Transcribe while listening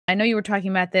I know you were talking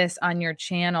about this on your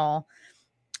channel.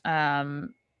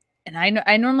 And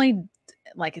I normally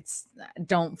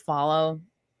don't follow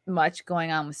much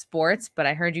going on with sports, but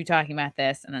I heard you talking about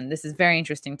this, and then this is very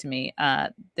interesting to me.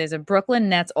 There's a Brooklyn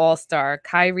Nets all-star,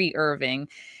 Kyrie Irving.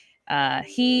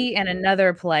 He and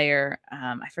another player,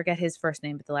 I forget his first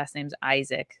name, but the last name's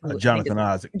Isaac. Jonathan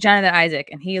Isaac. Jonathan Isaac,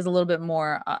 and he is a little bit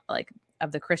more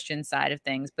of the Christian side of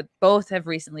things, but both have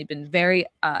recently been very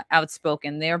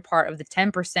outspoken. They're part of the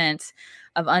 10%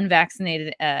 of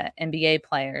unvaccinated NBA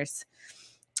players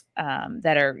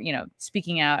that are,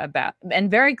 speaking out about, and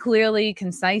very clearly,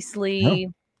 concisely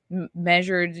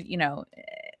measured,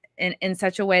 in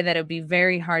such a way that it would be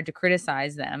very hard to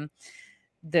criticize them.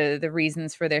 The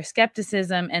reasons for their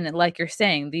skepticism. And like you're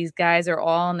saying, these guys are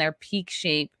all in their peak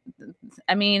shape.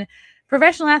 I mean,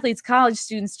 professional athletes, college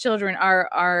students, children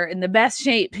are in the best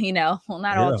shape, well,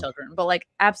 not all children, but like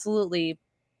absolutely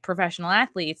professional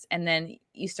athletes. And then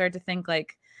you start to think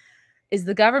like, is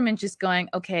the government just going,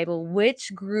 okay, well,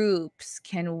 which groups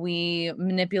can we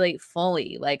manipulate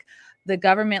fully? Like the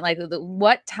government, like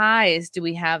what ties do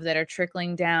we have that are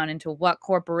trickling down into what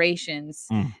corporations?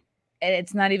 And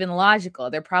it's not even logical.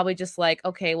 They're probably just like,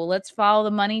 okay, well, let's follow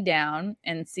the money down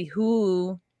and see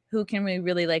who can we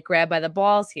really like grab by the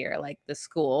balls here, like the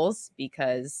schools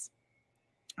because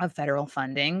of federal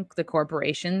funding, the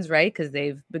corporations, right? Because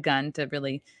they've begun to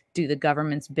really do the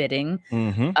government's bidding.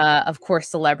 Of course,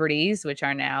 celebrities, which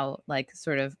are now like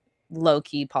sort of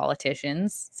low-key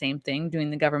politicians, same thing,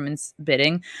 doing the government's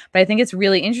bidding. But I think it's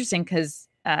really interesting because,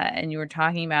 and you were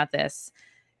talking about this,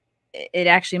 it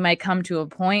actually might come to a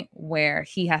point where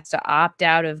he has to opt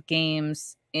out of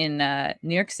games in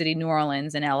New York City, New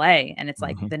Orleans, and LA. And it's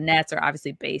like the Nets are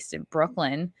obviously based in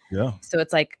Brooklyn. Yeah. So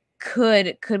it's like,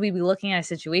 could we be looking at a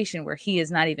situation where he is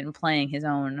not even playing his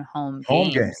own home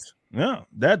games? Yeah,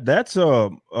 that's a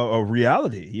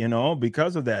reality,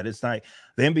 because of that. It's like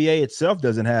the NBA itself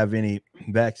doesn't have any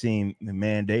vaccine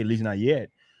mandate, at least not yet.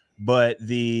 But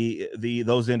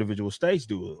those individual states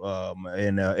do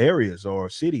in areas or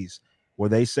cities where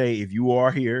they say if you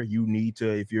are here, you need to,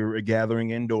 if you're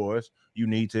gathering indoors, you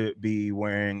need to be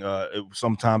wearing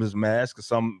sometimes it's mask,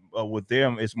 some with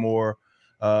them it's more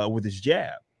with this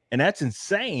jab. And that's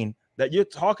insane that you're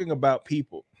talking about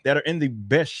people that are in the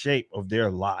best shape of their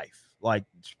life, like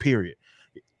period.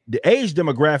 The age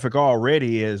demographic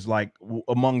already is like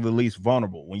among the least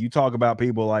vulnerable. When you talk about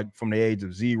people like from the age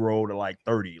of 0 to like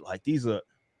 30, like these are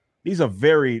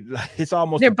very, it's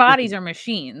almost their bodies are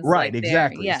machines. Right. Like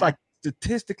exactly. Yeah. It's like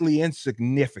statistically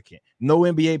insignificant. No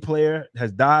NBA player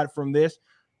has died from this.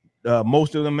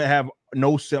 Most of them have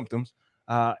no symptoms.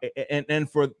 And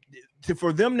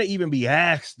for them to even be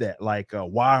asked that, like,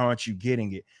 why aren't you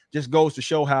getting it, just goes to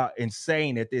show how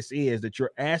insane that this is, that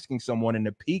you're asking someone in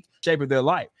the peak shape of their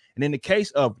life. And in the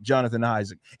case of Jonathan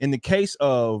Isaac, in the case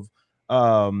of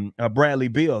Bradley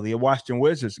Beal, the Washington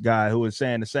Wizards guy who was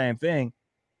saying the same thing,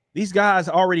 these guys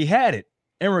already had it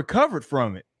and recovered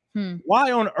from it.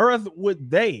 Why on earth would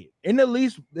they, in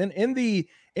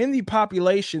the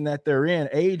population that they're in,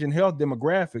 age and health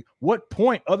demographic, what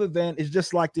point other than it's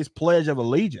just like this pledge of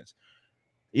allegiance?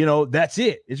 That's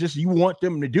it. It's just you want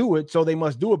them to do it, so they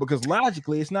must do it, because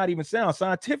logically it's not even sound.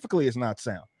 Scientifically, it's not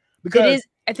sound. Because it is.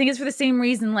 I think it's for the same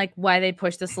reason, like why they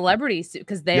push the celebrities,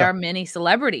 because they are mini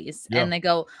celebrities, and they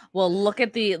go, well, look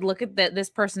at this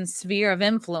person's sphere of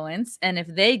influence, and if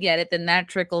they get it, then that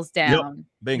trickles down.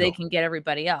 They can get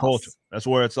everybody else. Culture. That's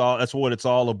what it's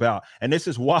all about. And this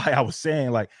is why I was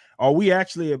saying, like, are we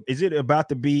actually? Is it about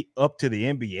to be up to the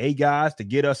NBA guys to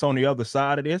get us on the other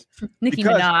side of this? Nicki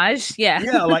Minaj,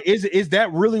 yeah. Like, is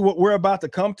that really what we're about to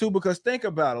come to? Because think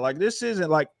about it. Like, this isn't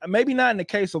like, maybe not in the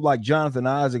case of like Jonathan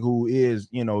Isaac, who is,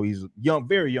 he's young,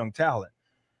 very young talent.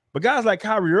 But guys like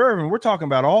Kyrie Irving, we're talking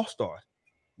about all-stars,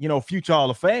 future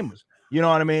Hall of Famers. You know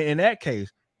what I mean? In that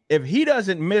case, if he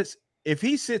doesn't miss, if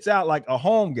he sits out like a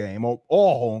home game or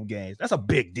all home games, that's a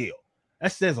big deal.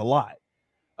 That says a lot.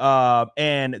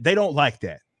 And they don't like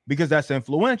that because that's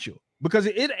influential. Because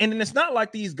it's not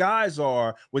like these guys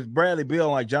are with Bradley Beal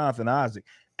and like Jonathan Isaac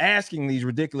asking these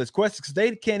ridiculous questions, because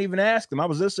they can't even ask them. I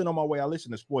was listening on my way. I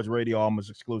listen to sports radio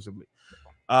almost exclusively.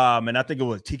 And I think it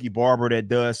was Tiki Barber that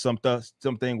does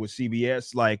something with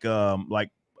CBS,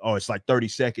 it's like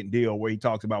 30-second deal where he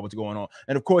talks about what's going on.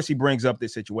 And of course he brings up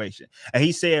this situation. And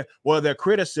he said, well, their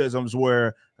criticisms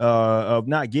were of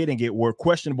not getting it were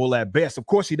questionable at best. Of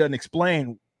course, he doesn't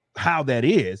explain how that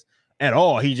is at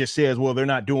all. He just says, well, they're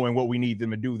not doing what we need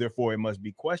them to do, therefore it must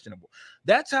be questionable.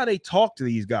 That's how they talk to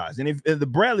these guys. And if the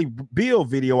Bradley Beal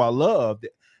video, I loved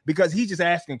it because he's just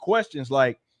asking questions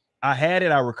like, I had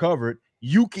it, I recovered,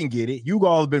 you can get it, you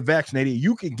all have been vaccinated,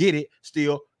 you can get it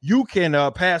still, you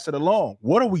can pass it along.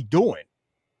 What are we doing?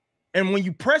 And when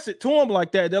you press it to them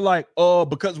like that, they're like, oh,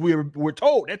 because we're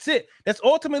told. That's it. That's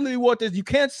ultimately what this. You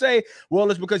can't say,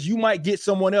 well, it's because you might get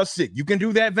someone else sick. You can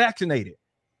do that vaccinated.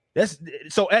 That's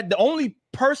so at the only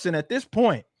person at this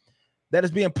point that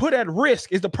is being put at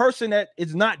risk is the person that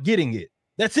is not getting it.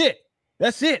 That's it.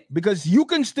 That's it. Because you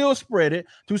can still spread it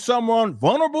to someone,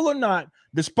 vulnerable or not,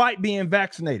 despite being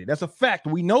vaccinated. That's a fact.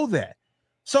 We know that.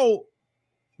 So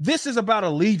this is about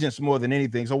allegiance more than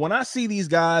anything. So when I see these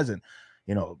guys and,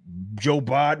 you know, Joe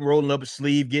Biden rolling up his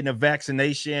sleeve, getting a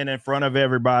vaccination in front of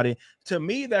everybody, to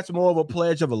me, that's more of a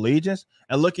pledge of allegiance.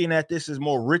 And looking at this as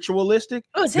more ritualistic.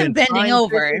 Oh, it's him bending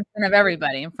over in front of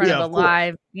everybody, in front of a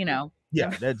live, you know.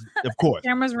 Yeah, that's of course.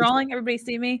 Cameras rolling. Everybody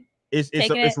see me.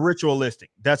 It's ritualistic.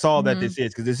 That's all that this is,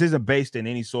 because this isn't based in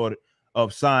any sort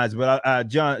of science. But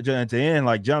John, to end,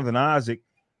 like Jonathan Isaac,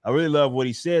 I really love what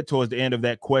he said towards the end of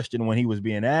that question when he was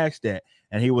being asked that.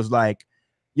 And he was like,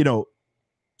 you know,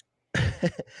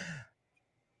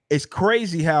 it's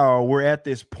crazy how we're at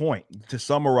this point, to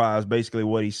summarize basically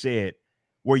what he said,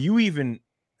 where you even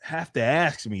have to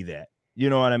ask me that, you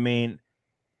know what I mean?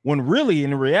 When really,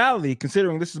 in reality,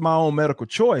 considering this is my own medical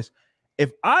choice,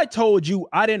 if I told you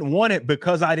I didn't want it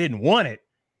because I didn't want it,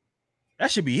 that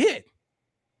should be it.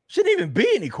 Shouldn't even be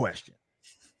any question.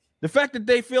 The fact that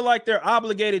they feel like they're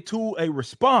obligated to a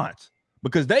response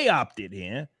because they opted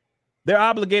in, they're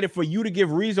obligated for you to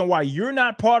give reason why you're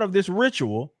not part of this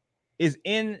ritual, is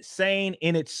insane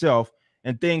in itself,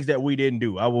 and things that we didn't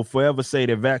do. I will forever say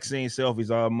that vaccine selfies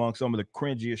are among some of the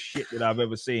cringiest shit that I've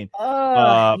ever seen.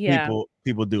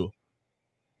 People do.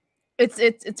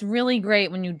 It's really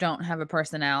great when you don't have a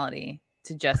personality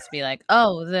to just be like,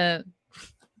 oh, the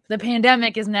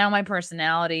pandemic is now my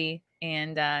personality,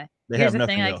 and here's the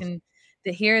thing else. I can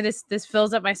hear this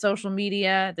fills up my social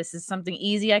media. This is something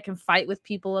easy I can fight with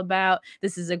people about.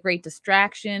 This is a great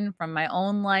distraction from my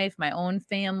own life, my own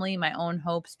family, my own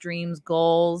hopes, dreams,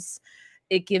 goals.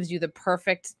 It gives you the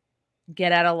perfect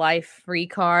get out of life free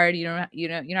card. You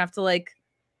don't have to like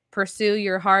pursue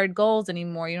your hard goals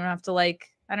anymore. You don't have to like,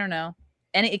 I don't know.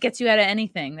 And it gets you out of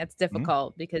anything that's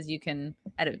difficult because you can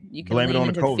blame it on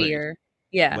the COVID. Fear.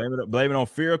 Yeah. Blame it on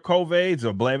fear of COVIDs,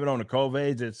 or blame it on the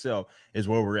COVIDs itself is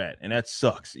where we're at. And that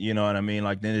sucks. You know what I mean?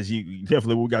 Like, then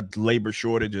we got labor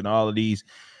shortage and all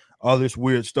this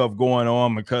weird stuff going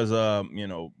on because, you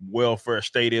know, welfare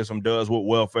statism does what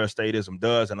welfare statism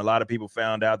does. And a lot of people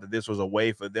found out that this was a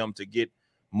way for them to get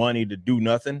money to do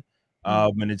nothing.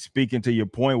 And it's speaking to your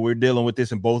point, we're dealing with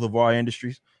this in both of our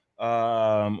industries.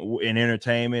 In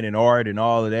entertainment and art and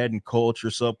all of that, and culture,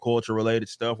 subculture related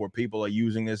stuff, where people are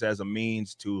using this as a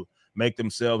means to make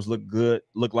themselves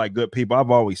look like good people.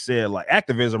 I've always said, like,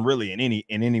 activism really in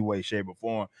any way, shape, or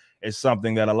form is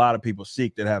something that a lot of people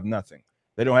seek that have nothing.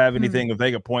 They don't have anything if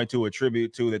they can point to,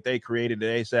 attribute to, that they created, that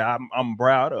they say I'm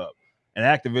proud of. And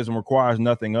activism requires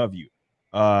nothing of you.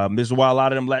 This is why a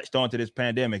lot of them latched onto this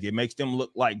pandemic. It makes them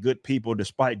look like good people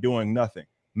despite doing nothing.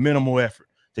 Minimal effort.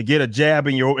 To get a jab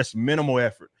in it's minimal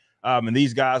effort. And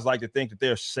these guys like to think that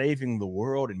they're saving the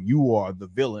world and you are the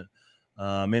villain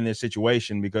in this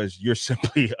situation because you're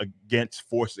simply against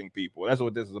forcing people. That's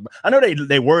what this is about. I know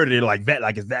they worded it like that,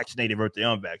 like it's vaccinated versus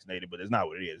unvaccinated, but it's not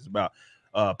what it is. It's about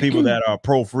people that are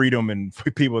pro-freedom and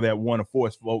people that want to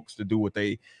force folks to do what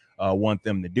they want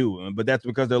them to do. But that's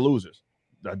because they're losers.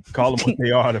 I call them what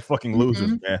they are. They're fucking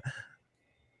losers, man.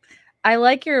 I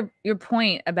like your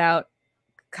point about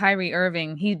Kyrie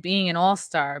Irving, he being an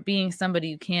all-star, being somebody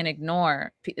you can't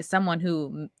ignore, someone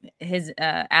who his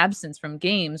absence from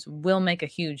games will make a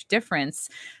huge difference.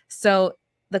 So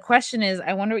the question is,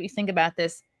 I wonder what you think about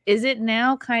this. Is it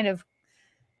now kind of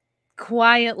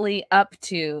quietly up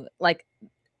to, like,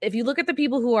 if you look at the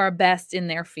people who are best in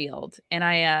their field, and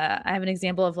I have an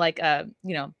example of like a,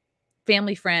 you know,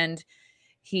 family friend.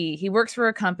 He works for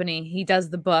a company. He does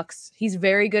the books. He's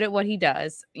very good at what he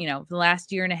does. You know, the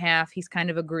last year and a half, he's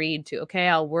kind of agreed to, okay,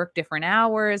 I'll work different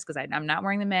hours because I'm not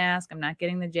wearing the mask. I'm not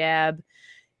getting the jab.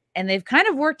 And they've kind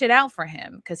of worked it out for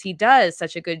him because he does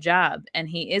such a good job and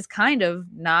he is kind of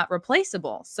not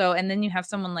replaceable. So, and then you have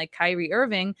someone like Kyrie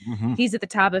Irving, he's at the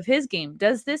top of his game.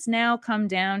 Does this now come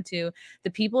down to the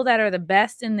people that are the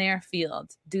best in their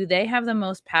field? Do they have the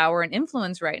most power and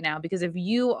influence right now? Because if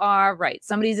you are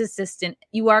somebody's assistant,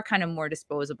 you are kind of more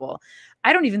disposable.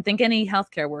 I don't even think any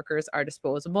healthcare workers are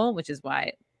disposable, which is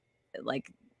why, like,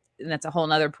 and that's a whole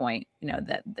nother point, you know,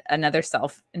 that another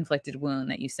self-inflicted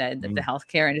wound that you said that the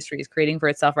healthcare industry is creating for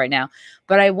itself right now.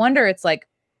 But I wonder, it's like,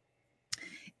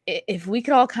 if we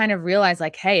could all kind of realize,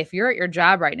 like, hey, if you're at your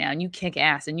job right now and you kick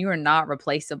ass and you are not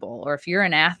replaceable, or if you're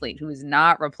an athlete who is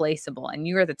not replaceable and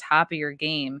you're at the top of your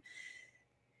game,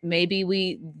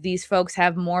 maybe these folks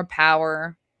have more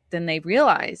power than they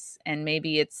realize, and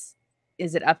maybe is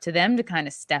it up to them to kind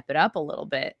of step it up a little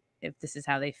bit if this is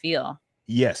how they feel?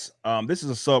 Yes, this is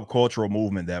a subcultural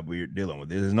movement that we're dealing with.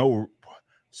 There's no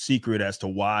secret as to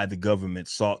why the government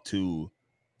sought to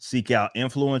seek out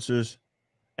influencers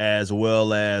as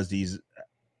well as these,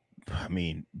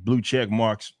 blue check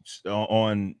marks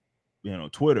on,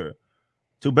 Twitter,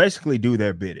 to basically do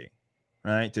their bidding,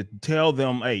 right? To tell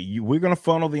them, hey, we're going to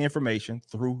funnel the information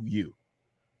through you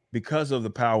because of the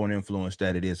power and influence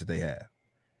that it is that they have.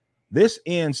 This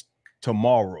ends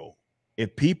tomorrow.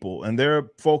 If people, and there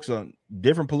are folks on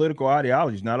different political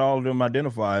ideologies, not all of them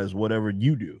identify as whatever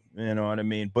you do, you know what I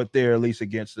mean? But they're at least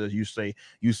against the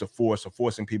use of force or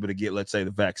forcing people to get, let's say,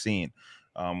 the vaccine,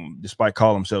 despite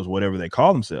calling themselves whatever they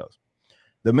call themselves.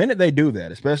 The minute they do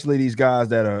that, especially these guys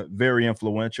that are very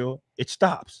influential, it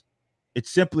stops. It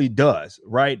simply does,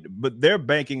 right? But they're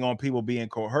banking on people being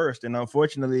coerced, and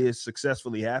unfortunately, it's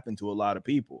successfully happened to a lot of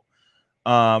people,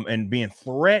 and being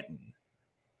threatened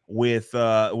with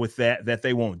that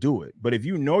they won't do it. But if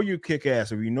you know you kick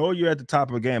ass, if you know you're at the top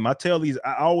of the game, I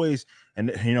always,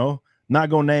 and not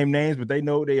gonna name names, but they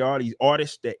know they are these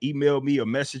artists that email me or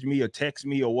message me or text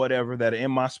me or whatever that are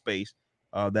in my space,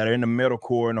 that are in the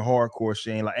metalcore and the hardcore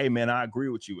saying like, hey man, I agree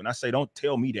with you. And I say, don't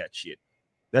tell me that shit.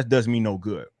 That does me no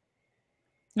good.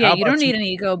 Yeah, you don't need an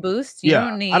ego boost. I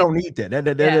don't need that.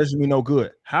 That does me no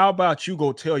good. How about you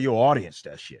go tell your audience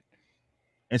that shit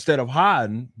instead of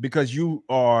hiding because you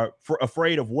are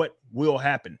afraid of what will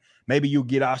happen? Maybe you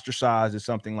get ostracized or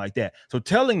something like that. So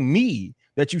telling me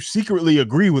that you secretly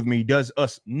agree with me does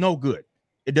us no good.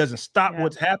 It doesn't stop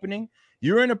what's happening.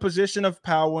 You're in a position of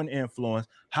power and influence.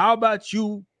 How about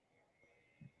you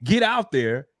get out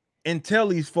there and tell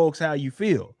these folks how you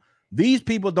feel? These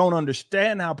people don't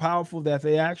understand how powerful that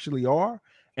they actually are.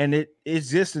 And it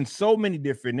exists in so many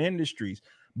different industries.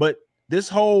 But this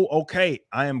whole, okay,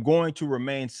 I am going to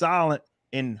remain silent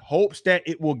in hopes that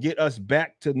it will get us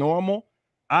back to normal.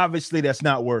 Obviously, that's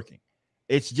not working.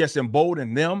 It's just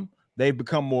emboldened them. They've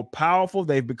become more powerful.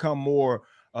 They've become more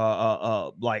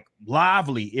like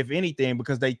lively, if anything,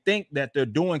 because they think that they're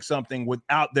doing something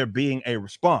without there being a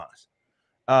response.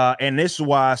 And this is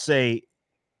why I say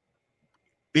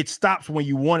it stops when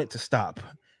you want it to stop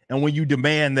and when you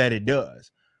demand that it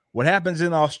does. What happens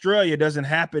in Australia doesn't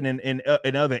happen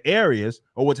in other areas,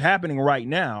 or what's happening right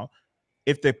now.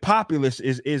 If the populace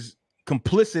is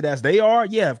complicit as they are,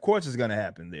 yeah, of course it's going to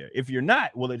happen there. If you're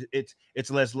not, well,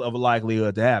 it's less of a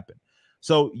likelihood to happen.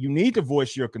 So you need to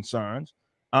voice your concerns,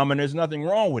 and there's nothing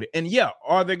wrong with it. And yeah,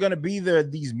 are there going to be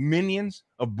these minions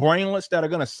of brainlets that are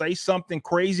going to say something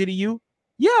crazy to you?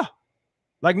 Yeah.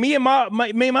 Like me and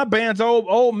my band's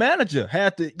old manager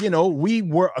had to, we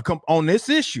were on this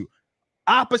issue,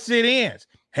 opposite ends,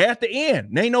 had to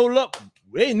end. Ain't no luck,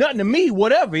 ain't nothing to me,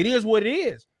 whatever. It is what it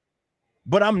is.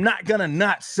 But I'm not gonna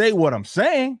not say what I'm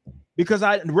saying because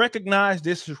I recognize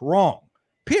this is wrong,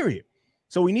 period.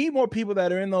 So we need more people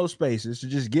that are in those spaces to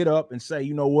just get up and say,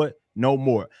 you know what, no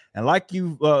more. And like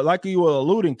you were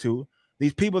alluding to,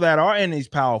 these people that are in these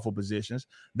powerful positions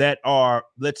that are,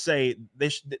 let's say,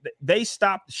 they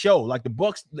stop the show. Like the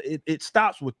Bucks, it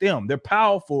stops with them. They're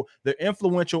powerful, they're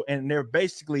influential, and they're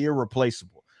basically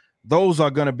irreplaceable. Those are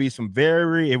going to be some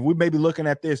if we may be looking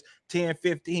at this 10,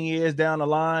 15 years down the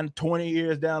line, 20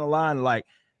 years down the line, like,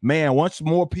 man, once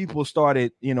more people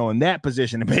started, in that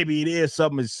position, and maybe it is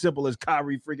something as simple as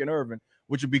Kyrie freaking Irving,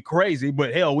 which would be crazy,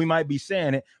 but hell, we might be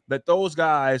saying it, that those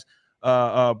guys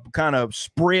kind of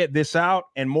spread this out,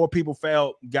 and more people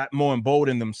got more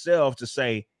emboldened themselves to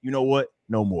say, you know what,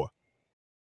 no more.